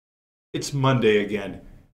It's Monday again,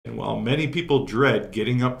 and while many people dread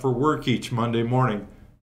getting up for work each Monday morning,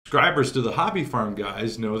 subscribers to the Hobby Farm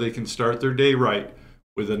guys know they can start their day right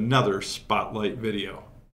with another Spotlight video.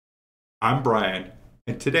 I'm Brian,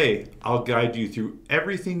 and today I'll guide you through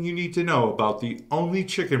everything you need to know about the only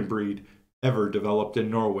chicken breed ever developed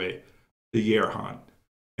in Norway, the Jaerhon,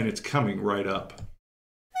 and it's coming right up.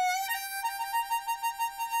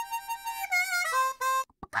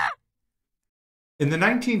 In the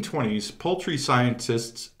 1920s, poultry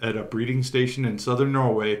scientists at a breeding station in southern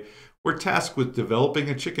Norway were tasked with developing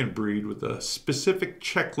a chicken breed with a specific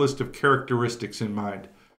checklist of characteristics in mind.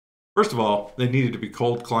 First of all, they needed to be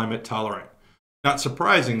cold climate tolerant. Not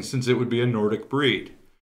surprising since it would be a Nordic breed.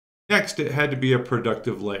 Next, it had to be a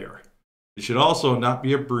productive layer. It should also not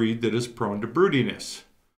be a breed that is prone to broodiness.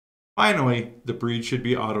 Finally, the breed should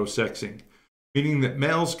be autosexing, meaning that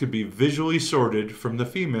males could be visually sorted from the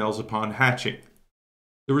females upon hatching.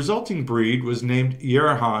 The resulting breed was named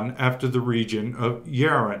Jaerhon after the region of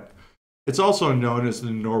Jærhøn. It's also known as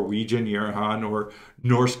the Norwegian Jærhon or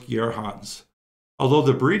Norske Jærhons. Although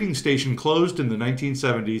the breeding station closed in the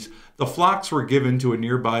 1970s, the flocks were given to a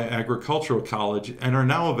nearby agricultural college and are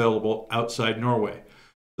now available outside Norway,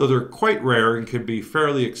 though they're quite rare and can be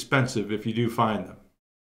fairly expensive if you do find them.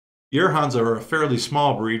 Jærhons are a fairly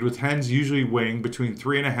small breed, with hens usually weighing between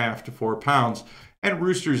 3.5 to 4 pounds and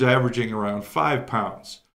roosters averaging around 5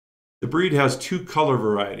 pounds. The breed has two color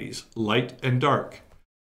varieties, light and dark.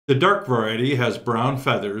 The dark variety has brown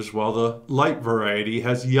feathers, while the light variety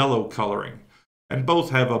has yellow coloring, and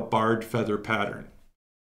both have a barred feather pattern.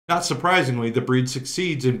 Not surprisingly, the breed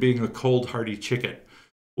succeeds in being a cold, hardy chicken.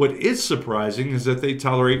 What is surprising is that they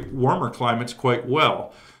tolerate warmer climates quite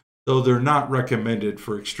well, though they're not recommended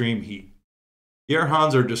for extreme heat.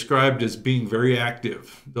 Jærhons are described as being very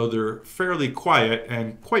active, though they're fairly quiet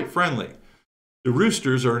and quite friendly. The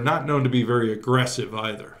roosters are not known to be very aggressive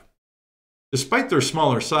either. Despite their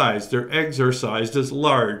smaller size, their eggs are sized as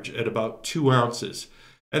large at about 2 ounces,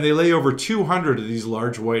 and they lay over 200 of these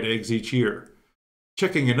large white eggs each year.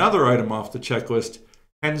 Checking another item off the checklist,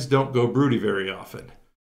 hens don't go broody very often.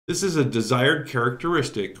 This is a desired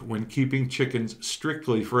characteristic when keeping chickens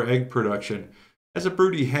strictly for egg production, as a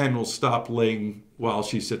broody hen will stop laying while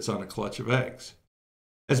she sits on a clutch of eggs.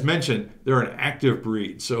 As mentioned, they're an active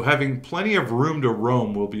breed, so having plenty of room to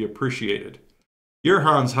roam will be appreciated.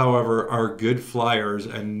 Jærhons, however, are good flyers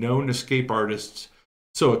and known escape artists,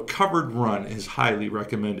 so a covered run is highly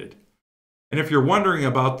recommended. And if you're wondering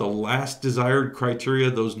about the last desired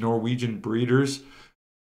criteria those Norwegian breeders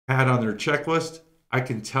had on their checklist, I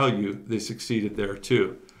can tell you they succeeded there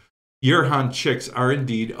too. Jærhon chicks are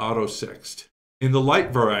indeed autosexed. In the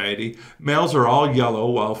light variety, males are all yellow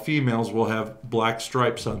while females will have black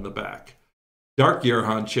stripes on the back. Dark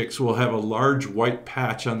Jærhon chicks will have a large white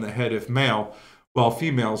patch on the head if male, while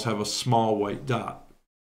females have a small white dot.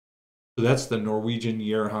 So that's the Norwegian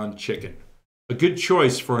Jærhon chicken. A good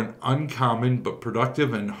choice for an uncommon but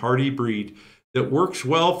productive and hardy breed that works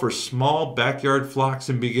well for small backyard flocks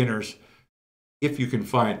and beginners, if you can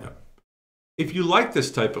find them. If you like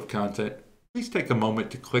this type of content, please take a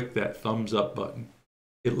moment to click that thumbs up button.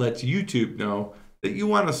 It lets YouTube know that you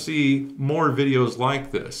want to see more videos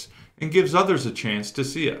like this and gives others a chance to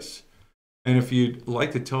see us. And if you'd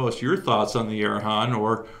like to tell us your thoughts on the Jaerhon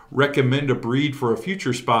or recommend a breed for a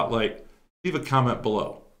future Spotlight, leave a comment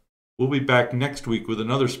below. We'll be back next week with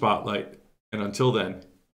another Spotlight, and until then,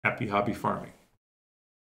 happy hobby farming.